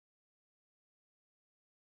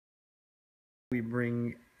We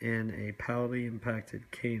bring in a palatally impacted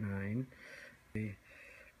canine, a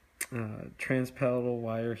transpalatal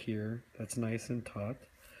wire here that's nice and taut,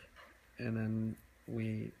 and then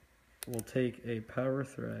we will take a power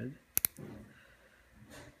thread,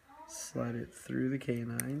 slide it through the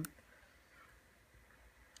canine,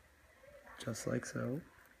 just like so,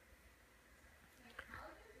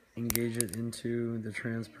 engage it into the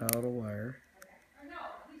transpalatal wire,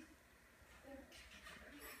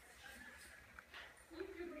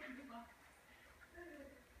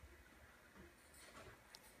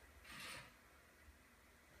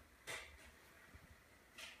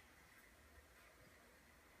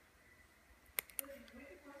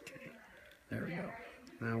 there we go.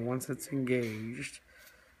 Now once it's engaged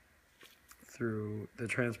through the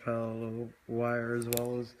transpalatal wire as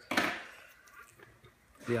well as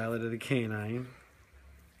the eyelid of the canine,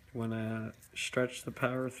 want to stretch the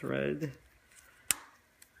power thread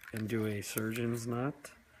and do a surgeon's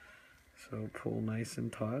knot. So pull nice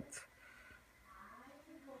and taut,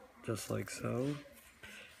 just like so.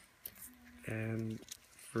 And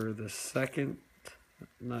for the second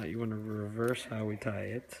knot, you want to reverse how we tie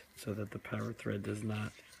it so that the power thread does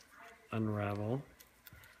not unravel.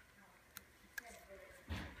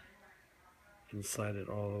 And slide it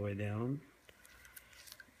all the way down.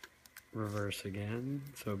 Reverse again,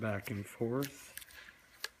 so back and forth.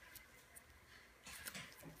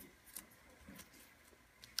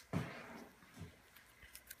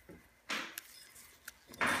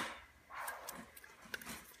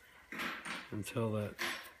 Until that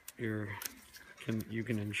you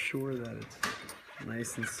can ensure that it's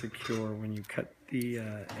nice and secure when you cut the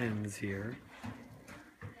ends here.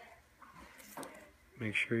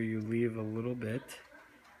 Make sure you leave a little bit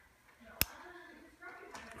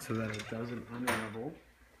so that it doesn't unravel.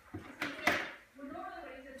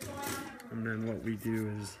 And then what we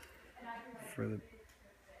do is,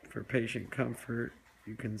 for patient comfort,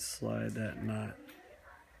 you can slide that knot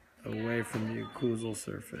away from the occlusal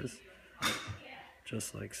surface,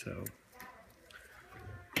 just like so.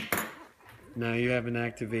 Now you have an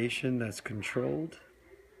activation that's controlled,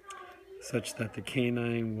 such that the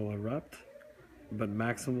canine will erupt, but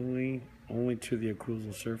maximally only to the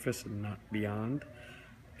occlusal surface and not beyond.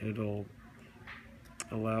 It'll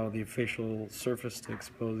allow the facial surface to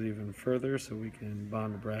expose even further so we can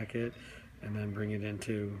bond the bracket and then bring it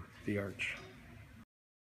into the arch.